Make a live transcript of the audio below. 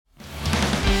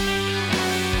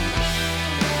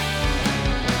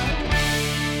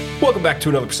Welcome back to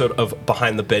another episode of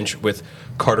Behind the Bench with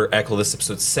Carter Eckel. This is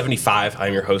episode 75.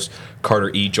 I'm your host,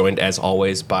 Carter E., joined as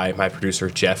always by my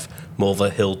producer, Jeff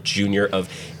Mulva-Hill Jr. of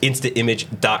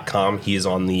InstaImage.com. He is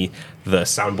on the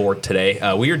soundboard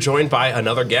today. We are joined by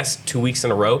another guest 2 weeks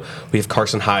in a row. We have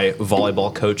Carson High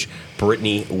volleyball coach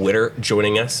Brittany Witter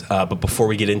joining us. But before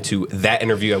we get into that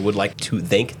interview, I would like to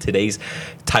thank today's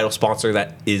title sponsor,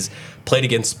 that is Played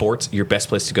Again Sports, your best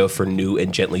place to go for new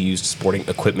and gently used sporting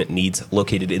equipment needs,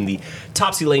 located in the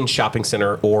Topsy Lane Shopping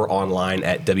Center or online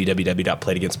at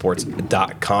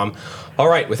www.playedagainsports.com. All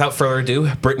right, without further ado,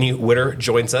 Brittany Witter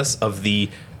joins us of the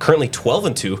currently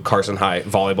 12-2 Carson High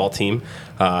volleyball team.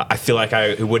 I feel like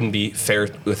it wouldn't be fair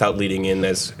without leading in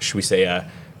as, should we say,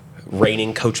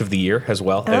 reigning coach of the year as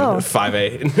well, Oh. and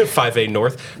 5A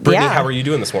North. Brittany, How are you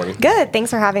doing this morning? Good. Thanks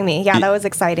for having me. Yeah, that was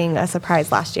exciting. A surprise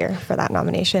last year for that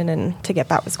nomination, and to get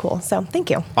that was cool. So thank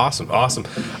you. Awesome.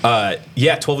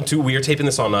 12-2. We are taping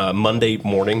this on a Monday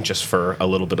morning, just for a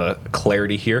little bit of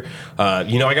clarity here. I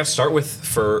got to start with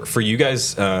for you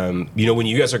guys. When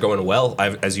you guys are going well,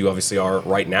 as you obviously are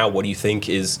right now, what do you think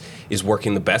is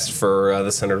working the best for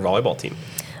the Senator volleyball team?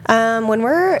 When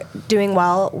we're doing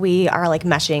well, we are like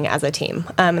meshing as a team.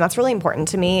 And that's really important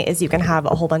to me, is you can have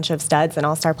a whole bunch of studs and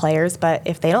all-star players, but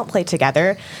if they don't play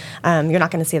together, you're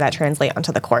not going to see that translate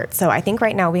onto the court. So I think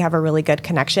right now we have a really good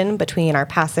connection between our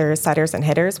passers, setters, and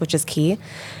hitters, which is key.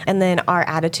 And then our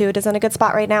attitude is in a good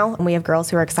spot right now. And we have girls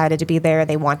who are excited to be there.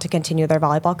 They want to continue their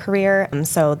volleyball career.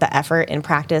 So the effort in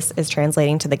practice is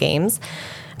translating to the games.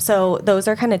 So those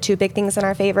are kind of two big things in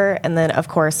our favor. And then, of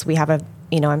course, we have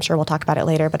I'm sure we'll talk about it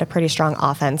later, but a pretty strong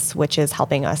offense, which is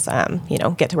helping us,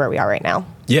 get to where we are right now.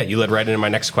 Yeah, you led right into my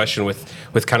next question with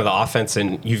kind of the offense,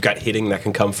 and you've got hitting that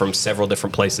can come from several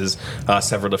different places,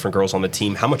 several different girls on the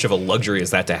team. How much of a luxury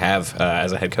is that to have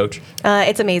as a head coach?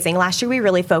 It's amazing. Last year, we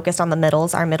really focused on the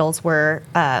middles. Our middles were,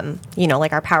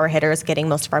 like our power hitters getting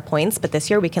most of our points, but this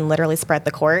year we can literally spread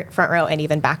the court, front row and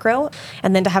even back row.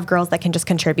 And then to have girls that can just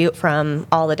contribute from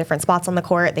all the different spots on the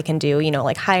court, they can do,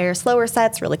 like higher, slower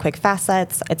sets, really quick, fast sets.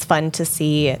 It's fun to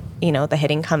see, the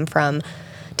hitting come from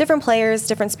different players,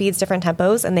 different speeds, different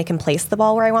tempos, and they can place the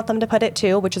ball where I want them to put it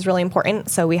too, which is really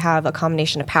important. So we have a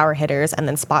combination of power hitters and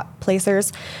then spot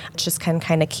placers, which just can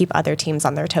kind of keep other teams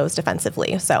on their toes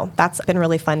defensively. So that's been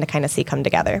really fun to kind of see come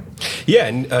together. Yeah,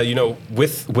 and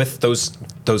with those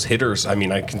hitters,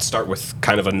 I can start with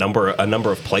kind of a number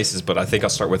of places, but I think I'll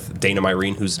start with Dana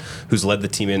Myrene, who's led the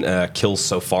team in kills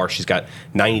so far. She's got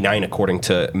 99 according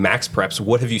to Max Preps.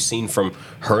 What have you seen from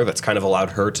her that's kind of allowed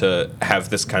her to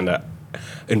have this kind of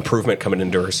improvement coming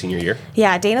into her senior year?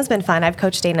 Yeah, Dana's been fun. I've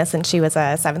coached Dana since she was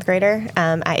a seventh grader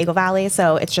at Eagle Valley,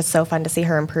 so it's just so fun to see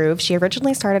her improve. She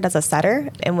originally started as a setter,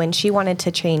 and when she wanted to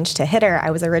change to hitter,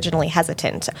 I was originally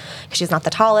hesitant. She's not the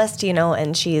tallest,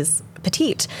 and she's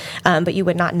petite, but you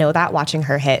would not know that watching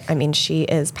her hit. She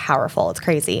is powerful. It's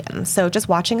crazy. So just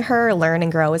watching her learn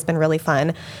and grow has been really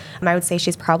fun. I would say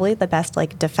she's probably the best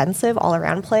defensive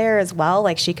all-around player as well.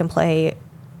 She can play.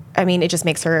 It just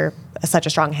makes her such a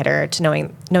strong hitter, to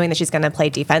knowing that she's going to play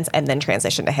defense and then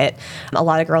transition to hit. A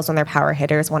lot of girls, when they're power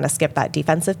hitters, want to skip that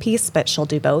defensive piece, but she'll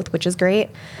do both, which is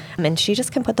great. And she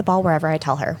just can put the ball wherever I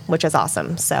tell her, which is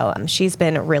awesome. So she's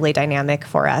been really dynamic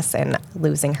for us, and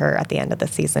losing her at the end of the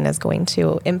season is going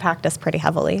to impact us pretty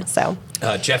heavily. So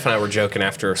Jeff and I were joking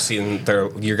after seeing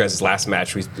your guys' last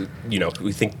match.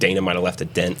 We think Dana might have left a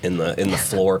dent in the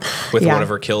floor with one of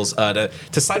her kills. To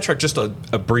sidetrack just a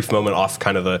brief moment off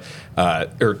kind of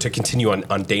or to continue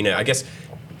on Dana, I guess,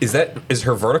 is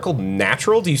her vertical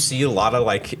natural? Do you see a lot of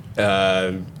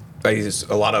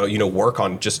work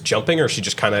on just jumping, or is she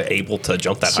just kind of able to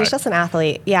jump that high? She's just an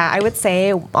athlete. Yeah, I would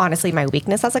say, honestly, my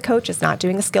weakness as a coach is not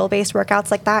doing skill-based workouts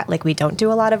like that. We don't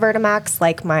do a lot of Vertimax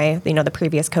like the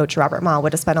previous coach, Robert Ma,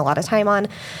 would have spent a lot of time on.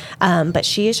 But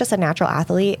she is just a natural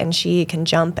athlete, and she can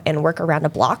jump and work around a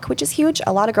block, which is huge.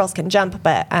 A lot of girls can jump,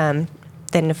 but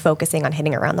then focusing on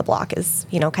hitting around the block is,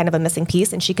 kind of a missing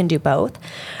piece, and she can do both.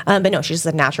 But no, she's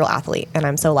just a natural athlete, and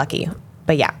I'm so lucky.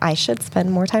 But yeah, I should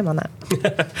spend more time on that.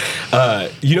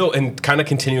 And kind of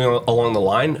continuing along the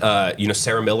line,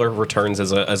 Sarah Miller returns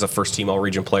as a first-team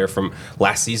All-Region player from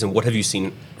last season. What have you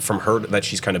seen from her that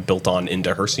she's kind of built on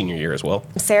into her senior year as well?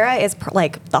 Sarah is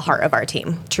the heart of our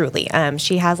team, truly.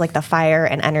 She has the fire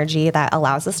and energy that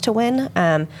allows us to win.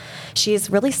 She's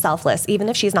really selfless. Even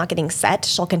if she's not getting set,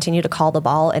 she'll continue to call the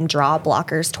ball and draw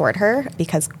blockers toward her,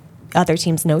 because other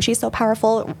teams know she's so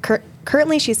powerful.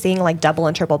 Currently, she's seeing like double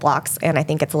and triple blocks, and I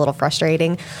think it's a little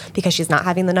frustrating because she's not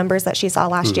having the numbers that she saw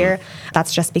last year.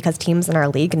 That's just because teams in our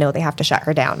league know they have to shut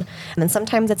her down. And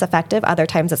sometimes it's effective, other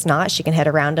times it's not. She can hit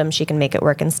around them, she can make it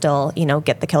work and still,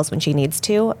 get the kills when she needs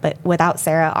to. But without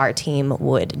Sarah, our team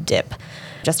would dip.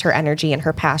 Just her energy and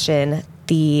her passion,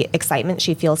 the excitement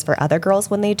she feels for other girls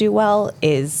when they do well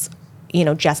is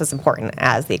just as important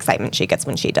as the excitement she gets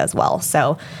when she does well.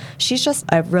 So she's just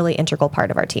a really integral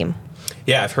part of our team.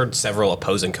 Yeah, I've heard several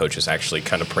opposing coaches actually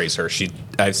kind of praise her.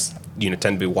 I tend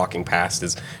to be walking past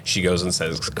as she goes and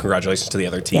says congratulations to the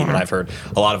other team, and I've heard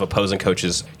a lot of opposing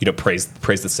coaches praise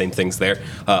the same things there.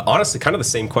 Honestly, kind of the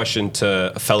same question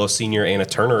to a fellow senior Anna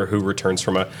Turner, who returns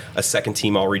from a second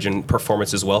team all-region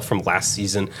performance as well from last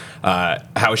season. How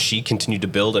has she continued to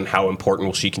build, and how important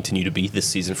will she continue to be this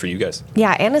season for you guys?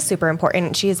 Yeah, Anna's super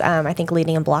important. She's I think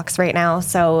leading in blocks right now,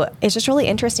 so it's just really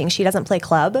interesting. She doesn't play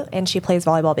club, and she plays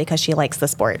volleyball because she likes the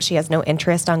sport. She has no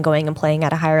interest on going and playing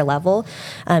at a higher level.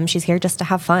 She's here just to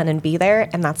have fun and be there,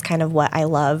 and that's kind of what I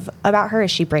love about her,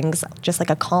 is she brings just like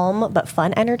a calm but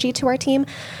fun energy to our team.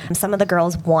 Some of the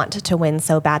girls want to win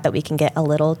so bad that we can get a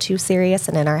little too serious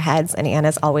and in our heads, and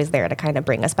Anna's always there to kind of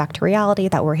bring us back to reality,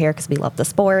 that we're here because we love the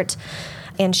sport.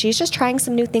 And she's just trying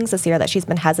some new things this year that she's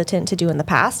been hesitant to do in the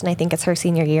past. And I think it's her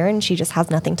senior year and she just has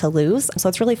nothing to lose. So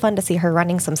it's really fun to see her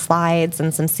running some slides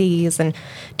and some Cs and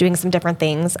doing some different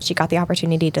things. She got the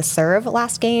opportunity to serve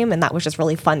last game, and that was just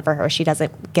really fun for her. She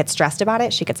doesn't get stressed about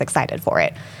it. She gets excited for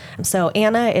it. So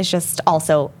Anna is just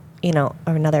also,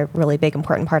 another really big,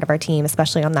 important part of our team,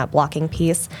 especially on that blocking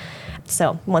piece.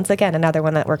 So once again, another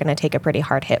one that we're going to take a pretty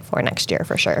hard hit for next year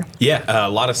for sure. Yeah, a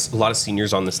lot of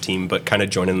seniors on this team, but kind of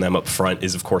joining them up front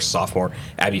is, of course, sophomore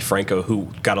Abby Franco, who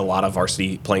got a lot of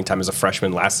varsity playing time as a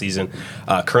freshman last season.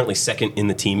 Currently second in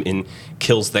the team in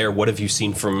kills there. What have you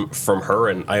seen from her?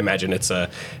 And I imagine it's a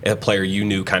player you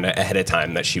knew kind of ahead of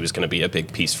time that she was going to be a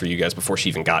big piece for you guys before she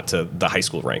even got to the high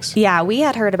school ranks. Yeah, we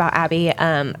had heard about Abby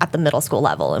at the middle school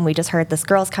level, and we just heard this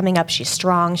girl's coming up. She's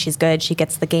strong. She's good. She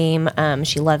gets the game.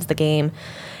 She loves the game.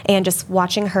 And just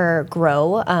watching her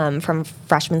grow from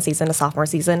freshman season to sophomore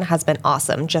season has been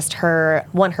awesome. Just her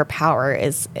power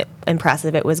is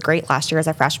impressive. It was great last year as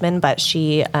a freshman, but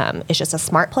she is just a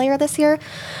smart player this year.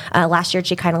 Last year,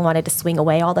 she kind of wanted to swing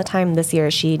away all the time. This year,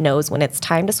 she knows when it's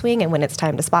time to swing and when it's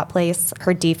time to spot place.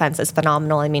 Her defense is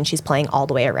phenomenal. I mean, she's playing all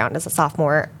the way around as a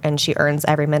sophomore, and she earns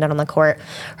every minute on the court.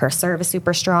 Her serve is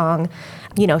super strong.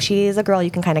 She's a girl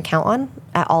you can kind of count on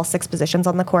at all 6 positions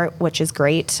on the court, which is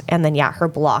great. And then, her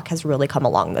block has really come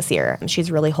along this year. She's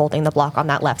really holding the block on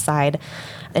that left side,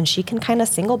 and she can kind of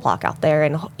single block out there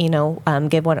and,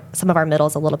 give some of our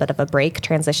middles a little bit of a break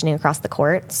transitioning across the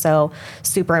court. So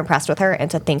super impressed with her, and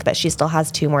to think that she still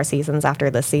has 2 more seasons after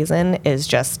this season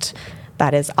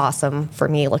that is awesome for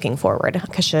me looking forward,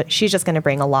 because she's just going to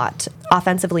bring a lot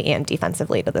offensively and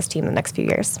defensively to this team the next few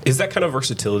years. Is that kind of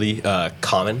versatility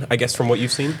common, I guess, from what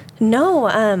you've seen?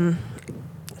 No,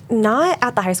 not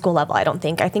at the high school level, I don't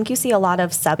think. I think you see a lot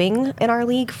of subbing in our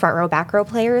league, front row, back row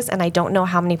players, and I don't know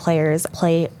how many players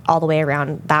play all the way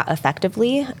around that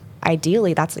effectively.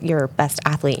 Ideally, that's your best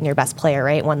athlete and your best player,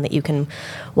 right? One that you can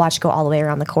watch go all the way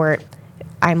around the court.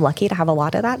 I'm lucky to have a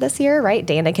lot of that this year, right?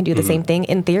 Dana can do the same thing.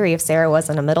 In theory, if Sarah was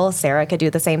in the middle, Sarah could do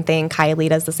the same thing. Kylie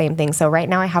does the same thing. So right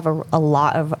now I have a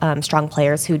lot of strong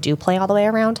players who do play all the way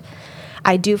around.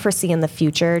 I do foresee in the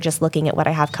future, just looking at what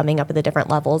I have coming up at the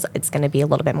different levels, it's going to be a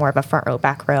little bit more of a front row,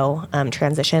 back row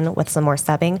transition with some more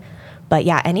subbing. But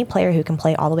yeah, any player who can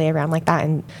play all the way around like that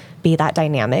and be that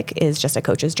dynamic is just a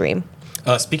coach's dream.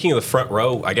 Speaking of the front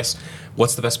row, I guess,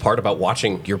 what's the best part about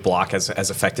watching your block as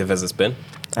effective as it's been?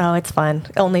 Oh, it's fun.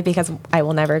 Only because I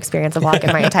will never experience a block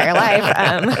in my entire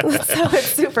life. So it's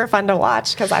super fun to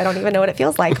watch because I don't even know what it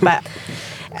feels like. But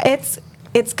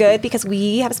it's good because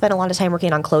we have spent a lot of time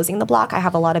working on closing the block. I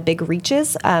have a lot of big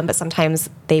reaches, but sometimes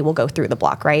they will go through the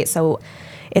block, right? So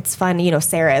it's fun.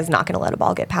 Sarah is not going to let a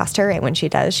ball get past her, and when she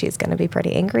does, she's going to be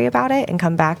pretty angry about it and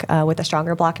come back with a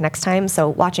stronger block next time. So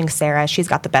watching Sarah, she's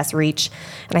got the best reach,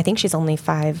 and I think she's only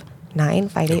 5'8",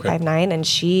 5'9", and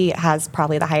she has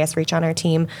probably the highest reach on our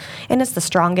team, and it's the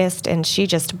strongest, and she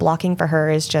just blocking for her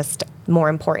is just more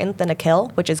important than a kill,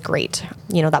 which is great.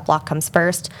 That block comes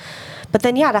first. But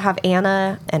then, to have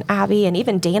Anna and Abby and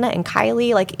even Dana and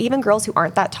Kylie, like even girls who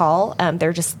aren't that tall,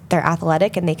 they're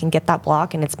athletic and they can get that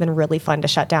block, and it's been really fun to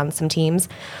shut down some teams.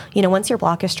 Once your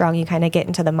block is strong, you kind of get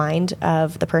into the mind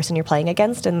of the person you're playing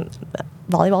against, and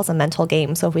volleyball is a mental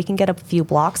game. So if we can get a few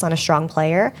blocks on a strong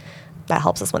player, that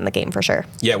helps us win the game for sure.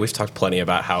 Yeah, we've talked plenty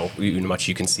about how much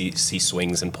you can see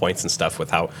swings and points and stuff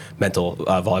with how mental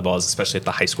volleyball is, especially at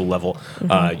the high school level.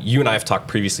 You and I have talked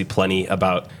previously plenty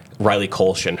about Riley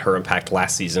Kolsch and her impact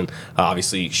last season.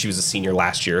 Obviously, she was a senior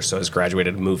last year, so has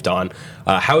graduated and moved on.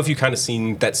 How have you kind of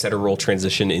seen that setter role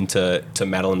transition into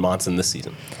Madeline Monson this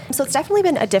season? So it's definitely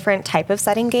been a different type of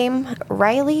setting game.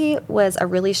 Riley was a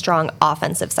really strong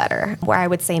offensive setter, where I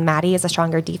would say Maddie is a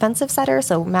stronger defensive setter.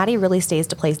 So Maddie really stays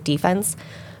to play defense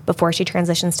before she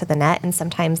transitions to the net, and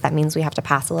sometimes that means we have to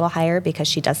pass a little higher because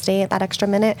she does stay at that extra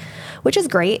minute, which is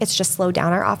great. It's just slowed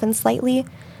down our offense slightly.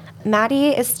 Maddie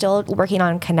is still working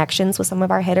on connections with some of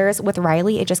our hitters. With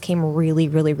Riley, it just came really,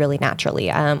 really, really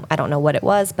naturally. I don't know what it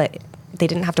was, but they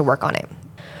didn't have to work on it.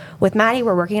 With Maddie,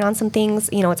 we're working on some things.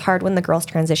 It's hard when the girls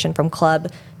transition from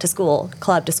club to school,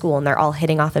 and they're all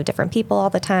hitting off of different people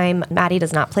all the time. Maddie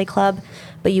does not play club,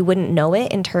 but you wouldn't know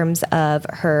it in terms of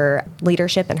her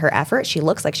leadership and her effort. She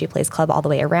looks like she plays club all the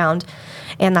way around,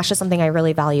 and that's just something I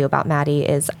really value about Maddie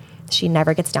is she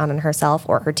never gets down on herself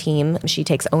or her team. She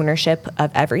takes ownership of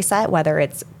every set, whether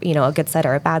it's, a good set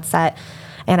or a bad set.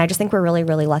 And I just think we're really,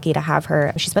 really lucky to have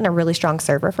her. She's been a really strong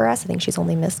server for us. I think she's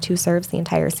only missed 2 serves the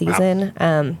entire season.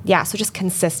 Wow. So just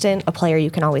consistent, a player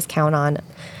you can always count on.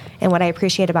 And what I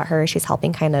appreciate about her is she's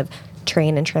helping kind of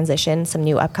train and transition some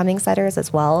new upcoming setters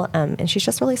as well. And she's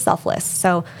just really selfless.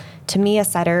 So to me, a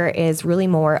setter is really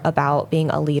more about being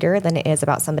a leader than it is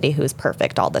about somebody who's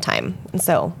perfect all the time. And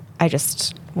so I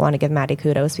just want to give Maddie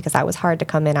kudos because that was hard to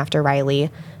come in after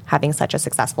Riley having such a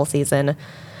successful season.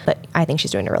 But I think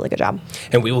she's doing a really good job.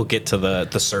 And we will get to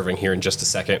the serving here in just a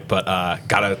second, but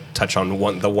gotta touch on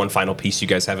the one final piece you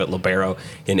guys have at libero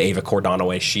in Ava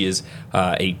Cordonaway. She is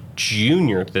a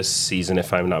junior this season,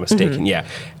 if I'm not mistaken. Yeah.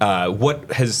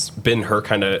 What has been her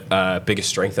kind of biggest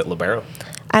strength at libero?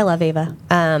 I love Ava.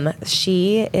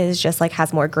 She is just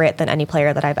has more grit than any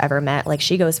player that I've ever met.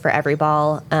 She goes for every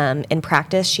ball. In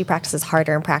practice, she practices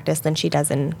harder in practice than she does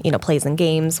in, plays in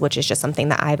games, which is just something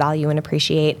that I value and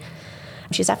appreciate.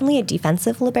 She's definitely a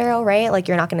defensive libero, right?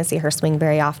 You're not going to see her swing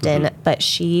very often, but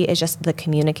she is just the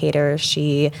communicator.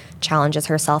 She challenges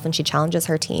herself and she challenges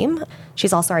her team.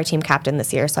 She's also our team captain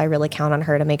this year, so I really count on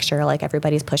her to make sure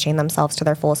everybody's pushing themselves to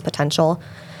their fullest potential.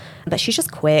 But she's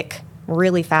just quick,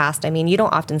 really fast. You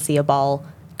don't often see a ball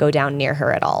go down near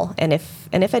her at all. And if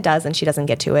it does and she doesn't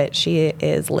get to it, she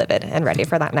is livid and ready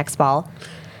for that next ball.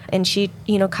 And she,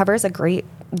 covers a great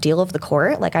deal of the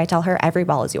court. I tell her, every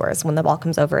ball is yours. When the ball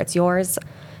comes over, it's yours.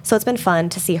 So it's been fun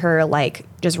to see her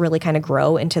just really kind of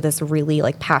grow into this really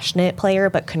passionate player,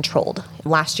 but controlled.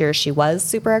 Last year she was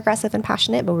super aggressive and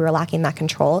passionate, but we were lacking that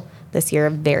control. This year,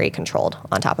 very controlled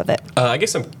on top of it. I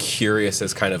guess I'm curious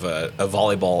as kind of a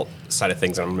volleyball side of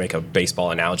things. I'm going to make a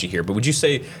baseball analogy here, but would you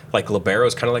say libero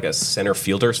is kind of like a center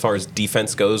fielder as far as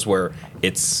defense goes, where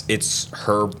it's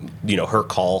her her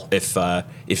call if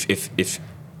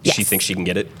Yes. She thinks she can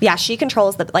get it? Yeah, she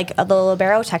controls the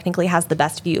libero technically has the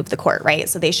best view of the court, right?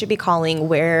 So they should be calling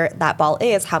where that ball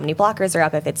is, how many blockers are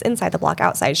up, if it's inside the block,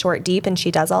 outside, short, deep, and she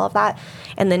does all of that.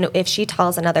 And then if she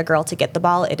tells another girl to get the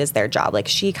ball, it is their job.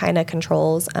 She kind of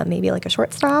controls maybe a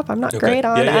shortstop. I'm not great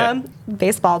on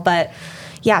baseball, but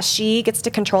yeah, she gets to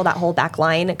control that whole back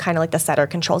line, kind of like the setter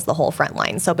controls the whole front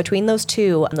line. So between those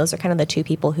two, those are kind of the two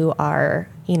people who are,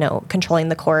 controlling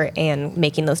the court and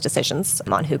making those decisions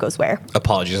on who goes where.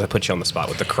 Apologies, I put you on the spot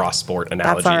with the cross sport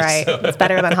analogy. That's all right. So. It's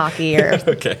better than hockey.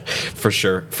 Okay, for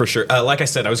sure. Like I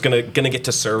said, I was gonna get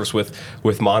to serves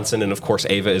with Monson and of course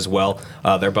Ava as well.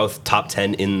 They're both top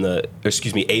 10 in the.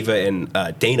 Ava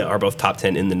and Dana are both top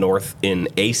 10 in the North in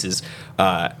aces.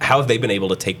 How have they been able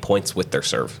to take points with their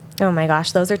serve? Oh my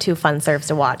gosh, those are 2 fun serves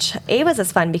to watch. Ava's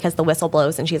is fun because the whistle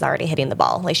blows and she's already hitting the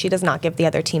ball. She does not give the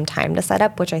other team time to set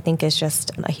up, which I think is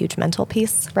just a huge mental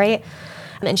piece, right?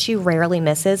 And she rarely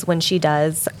misses. When she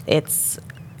does, it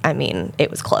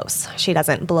was close. She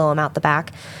doesn't blow them out the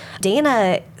back.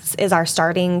 Dana is our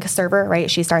starting server, right?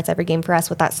 She starts every game for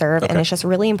us with that serve, and it's just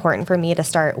really important for me to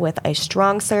start with a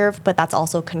strong serve, but that's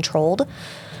also controlled.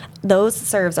 Those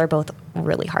serves are both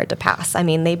really hard to pass.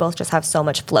 They both just have so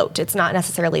much float. It's not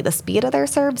necessarily the speed of their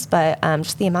serves, but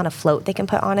just the amount of float they can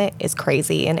put on it is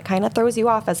crazy, and it kind of throws you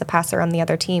off as a passer on the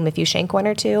other team. If you shank 1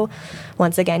 or 2,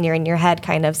 once again, you're in your head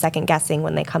kind of second-guessing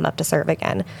when they come up to serve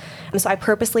again. So I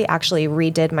purposely actually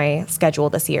redid my schedule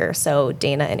this year, so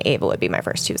Dana and Ava would be my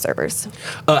first 2 servers.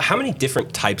 How many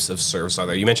different types of serves are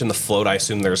there? You mentioned the float. I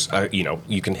assume there's,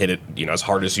 you can hit it, as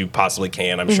hard as you possibly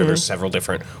can. I'm sure there's several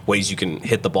different ways you can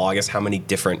hit the ball. I guess how many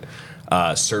different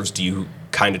serves do you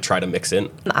kind of try to mix in?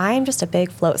 I'm just a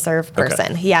big float serve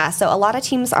person. Okay. Yeah. So a lot of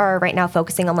teams are right now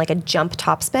focusing on like a jump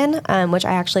topspin, which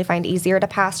I actually find easier to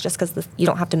pass just because you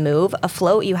don't have to move. A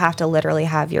float, you have to literally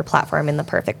have your platform in the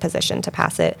perfect position to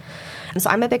pass it. And so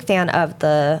I'm a big fan of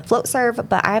the float serve,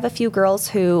 but I have a few girls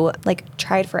who like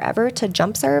tried forever to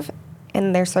jump serve,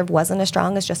 and their serve wasn't as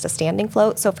strong as just a standing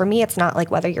float. So for me, it's not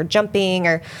like whether you're jumping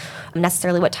or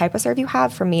necessarily what type of serve you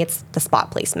have. For me, it's the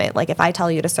spot placement. Like if I tell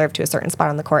you to serve to a certain spot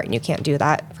on the court and you can't do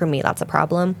that, for me, that's a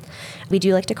problem. We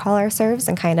do like to call our serves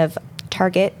and kind of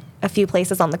target a few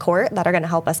places on the court that are going to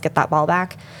help us get that ball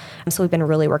back. So we've been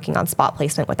really working on spot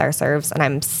placement with our serves, and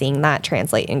I'm seeing that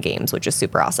translate in games, which is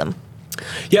super awesome.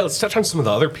 Yeah, let's touch on some of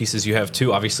the other pieces you have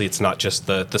too. Obviously, it's not just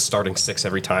the starting six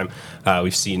every time.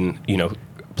 We've seen,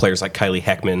 players like Kylie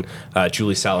Heckman,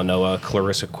 Julie Salanoa,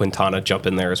 Clarissa Quintana jump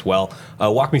in there as well.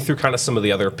 Walk me through kind of some of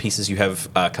the other pieces you have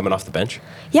coming off the bench.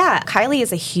 Yeah, Kylie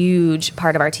is a huge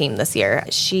part of our team this year.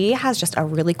 She has just a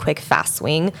really quick, fast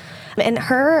swing. And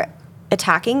her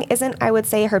attacking isn't, I would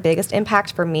say, her biggest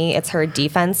impact. For me, it's her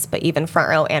defense, but even front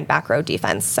row and back row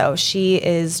defense. So she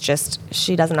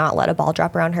does not let a ball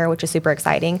drop around her, which is super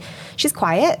exciting. She's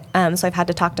quiet, so I've had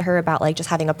to talk to her about like just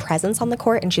having a presence on the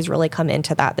court, and she's really come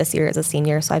into that this year as a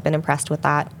senior, so I've been impressed with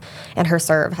that. And her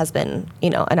serve has been,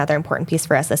 another important piece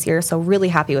for us this year, so really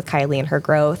happy with Kylie and her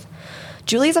growth.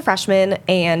 Julie's a freshman,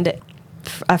 and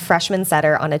a freshman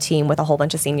setter on a team with a whole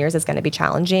bunch of seniors is going to be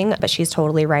challenging, but she's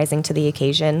totally rising to the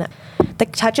occasion. The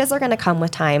touches are going to come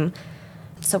with time,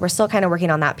 so we're still kind of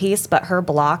working on that piece, but her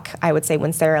block, I would say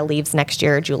when Sarah leaves next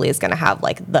year, Julie is going to have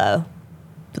like the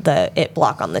it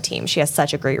block on the team. She has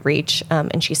such a great reach,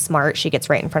 and she's smart. She gets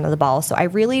right in front of the ball. So I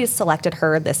really selected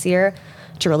her this year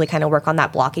to really kind of work on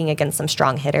that blocking against some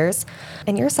strong hitters.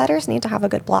 And your setters need to have a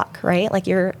good block, right? Like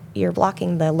you're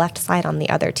blocking the left side on the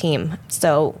other team.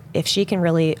 So if she can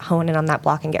really hone in on that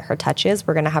block and get her touches,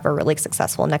 we're going to have a really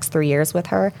successful next 3 years with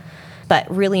her. But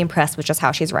really impressed with just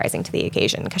how she's rising to the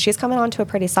occasion, because she's coming on to a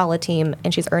pretty solid team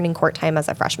and she's earning court time as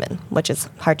a freshman, which is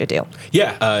hard to do.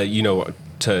 Yeah,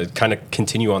 to kind of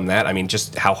continue on that, I mean,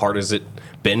 just how hard has it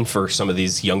been for some of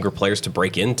these younger players to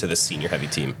break into this senior heavy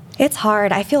team? It's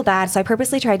hard. I feel bad. So I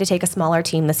purposely tried to take a smaller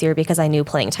team this year because I knew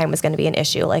playing time was going to be an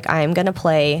issue. Like I'm going to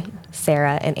play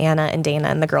Sarah and Anna and Dana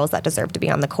and the girls that deserve to be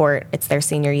on the court. It's their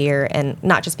senior year, and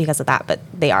not just because of that, but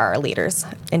they are our leaders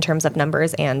in terms of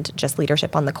numbers and just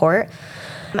leadership on the court.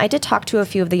 I did talk to a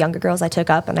few of the younger girls I took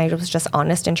up, and I was just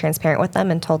honest and transparent with them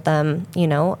and told them,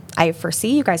 I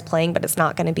foresee you guys playing, but it's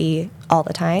not going to be all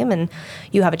the time, and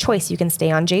you have a choice. You can stay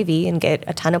on JV and get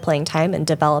a ton of playing time and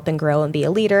develop and grow and be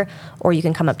a leader, or you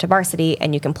can come up to varsity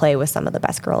and you can play with some of the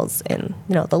best girls in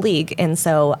the league. And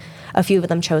so a few of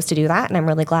them chose to do that, and I'm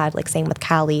really glad. Like same with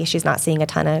Callie, she's not seeing a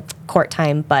ton of court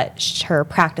time, but her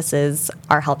practices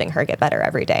are helping her get better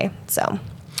every day. So.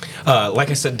 Like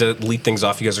I said, to lead things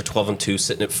off, you guys are 12-2,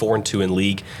 sitting at 4-2 in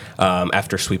league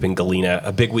after sweeping Galena.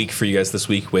 A big week for you guys this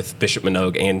week with Bishop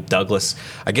Manogue and Douglas.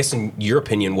 I guess in your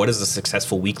opinion, what does a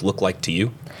successful week look like to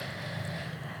you?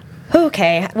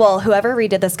 Okay. Well, whoever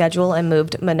redid the schedule and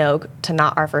moved Manogue to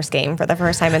not our first game for the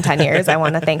first time in 10 years, I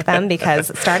want to thank them,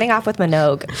 because starting off with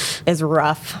Manogue is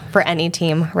rough for any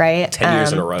team, right? 10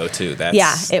 years in a row, too.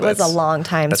 It was a long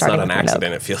time starting with Manogue. That's not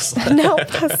an accident, it feels like.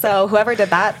 Nope. So whoever did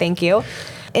that, thank you.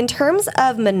 In terms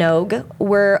of Manogue,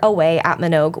 we're away at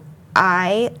Manogue.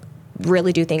 I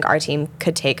really do think our team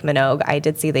could take Manogue. I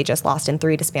did see they just lost in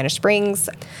 3 to Spanish Springs.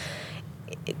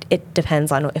 It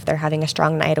depends on if they're having a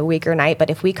strong night, a weaker night. But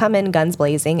if we come in guns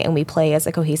blazing and we play as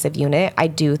a cohesive unit, I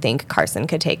do think Carson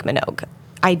could take Manogue.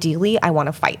 Ideally, I want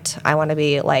to fight. I want to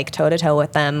be like toe-to-toe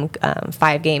with them,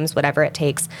 5 games, whatever it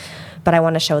takes. But I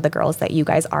want to show the girls that you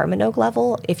guys are Manogue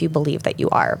level if you believe that you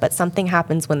are. But something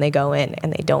happens when they go in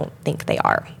and they don't think they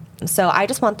are. So I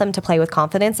just want them to play with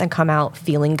confidence and come out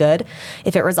feeling good.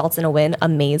 If it results in a win,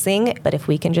 amazing. But if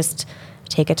we can just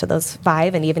take it to those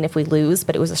 5, and even if we lose,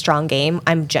 but it was a strong game,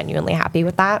 I'm genuinely happy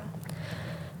with that.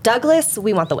 Douglas,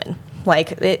 we want the win.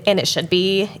 And it should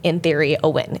be, in theory, a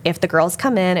win. If the girls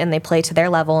come in and they play to their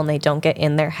level and they don't get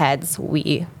in their heads,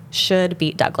 we should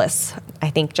beat Douglas. I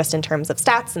think just in terms of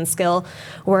stats and skill,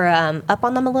 we're up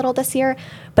on them a little this year.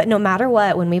 But no matter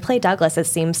what, when we play Douglas, it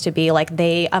seems to be like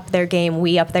they up their game,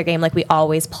 we up their game. Like we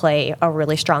always play a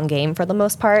really strong game for the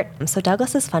most part. So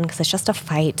Douglas is fun because it's just a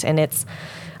fight, and it's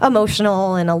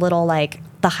emotional and a little like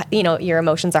your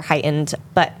emotions are heightened,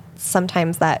 but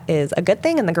sometimes that is a good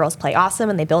thing, and the girls play awesome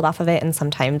and they build off of it, and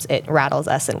sometimes it rattles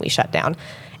us and we shut down.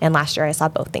 And last year I saw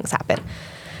both things happen.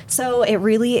 So it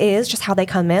really is just how they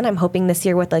come in. I'm hoping this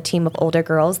year with a team of older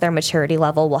girls, their maturity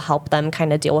level will help them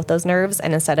kind of deal with those nerves.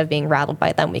 And instead of being rattled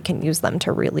by them, we can use them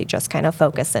to really just kind of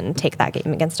focus and take that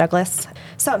game against Douglas.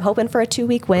 So I'm hoping for a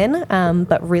 2-week win,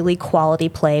 but really quality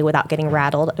play without getting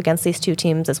rattled against these two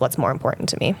teams is what's more important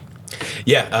to me.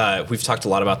 Yeah, we've talked a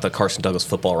lot about the Carson-Douglas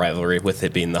football rivalry with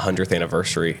it being the 100th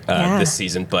anniversary this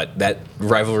season, but that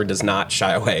rivalry does not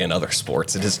shy away in other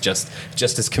sports. It is just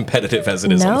as competitive as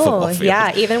it is on the football field.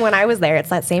 Yeah, even when I was there, it's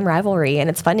that same rivalry, and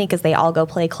it's funny because they all go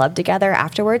play club together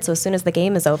afterwards, so as soon as the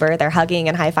game is over, they're hugging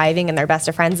and high-fiving, and they're best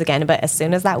of friends again, but as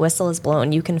soon as that whistle is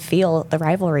blown, you can feel the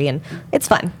rivalry, and it's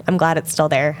fun. I'm glad it's still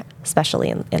there, especially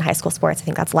in high school sports. I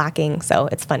think that's lacking, so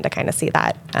it's fun to kind of see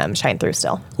that shine through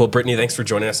still. Well, Brittany, thanks for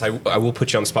joining us. I will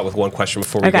put you on the spot with one question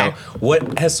before we go.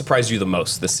 What has surprised you the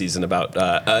most this season about,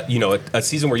 a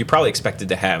season where you probably expected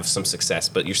to have some success,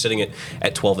 but you're sitting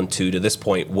at 12-2 to this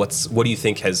point? What do you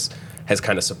think has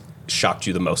kind of shocked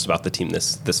you the most about the team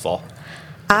this fall?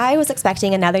 I was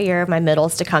expecting another year of my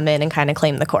middles to come in and kind of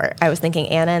claim the court. I was thinking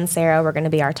Anna and Sarah were going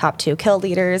to be our top 2 kill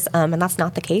leaders, and that's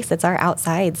not the case. It's our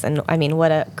outsides, and I mean,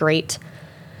 what a great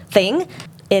thing.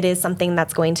 It is something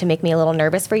that's going to make me a little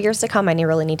nervous for years to come. I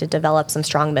really need to develop some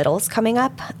strong middles coming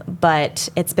up, but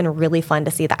it's been really fun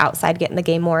to see the outside get in the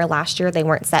game more. Last year, they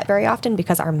weren't set very often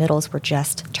because our middles were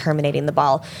just terminating the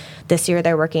ball. This year,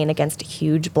 they're working against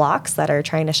huge blocks that are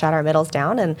trying to shut our middles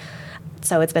down, and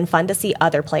so it's been fun to see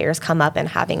other players come up and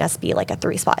having us be like a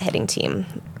 3-spot hitting team,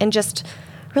 and just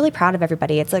really proud of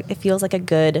everybody. It feels like a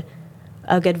good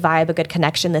vibe, a good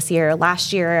connection this year.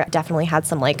 Last year, definitely had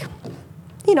some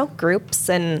groups,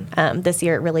 and this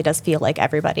year it really does feel like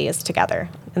everybody is together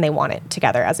and they want it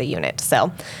together as a unit.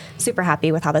 So super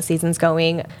happy with how the season's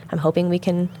going. I'm hoping we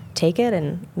can take it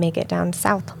and make it down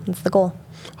south. That's the goal.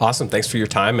 Awesome. Thanks for your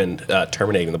time and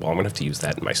terminating the ball. I'm going to have to use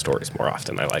that in my stories more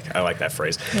often. I like that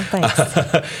phrase. Well,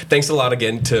 thanks. Thanks a lot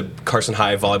again to Carson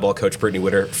High volleyball coach Brittany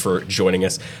Witter for joining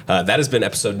us. That has been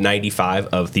episode 95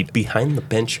 of the Behind the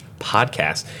Bench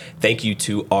podcast. Thank you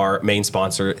to our main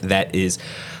sponsor, that is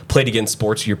Play It Again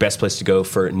Sports, your best place to go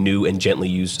for new and gently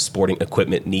used sporting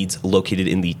equipment needs, located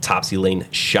in the Topsy Lane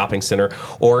Shopping Center,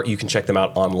 or you can check them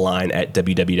out online at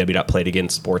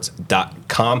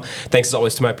www.playitagainsports.com. Thanks as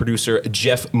always to my producer,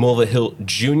 Jeff Mulvihill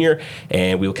Jr.,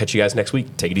 and we will catch you guys next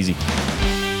week. Take it easy.